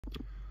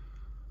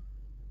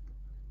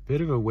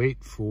Bit of a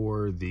wait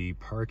for the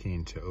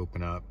parking to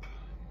open up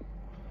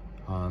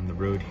on the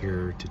road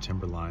here to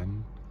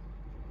Timberline.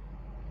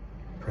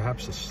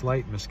 Perhaps a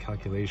slight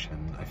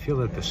miscalculation. I feel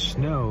that the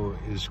snow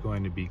is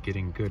going to be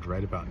getting good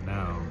right about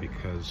now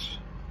because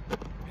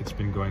it's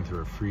been going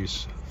through a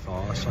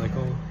freeze-thaw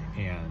cycle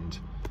and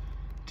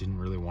didn't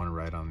really want to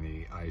ride on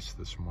the ice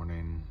this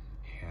morning,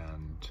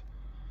 and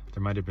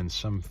there might have been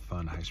some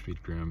fun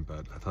high-speed groom,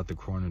 but I thought the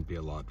corn would be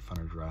a lot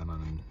funner to ride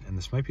on, and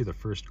this might be the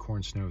first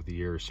corn snow of the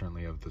year,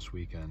 certainly of this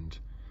weekend.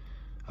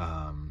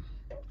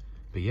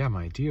 But yeah,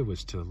 my idea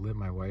was to let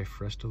my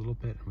wife rest a little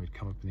bit and we'd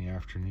come up in the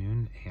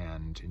afternoon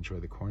and enjoy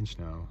the corn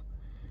snow.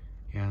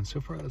 And so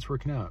far that's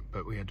working out,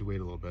 but we had to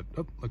wait a little bit.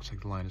 Oh, looks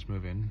like the line is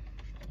moving.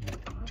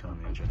 Turn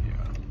on the engine,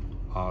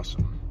 yeah.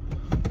 Awesome.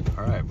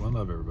 All right, one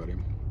love everybody.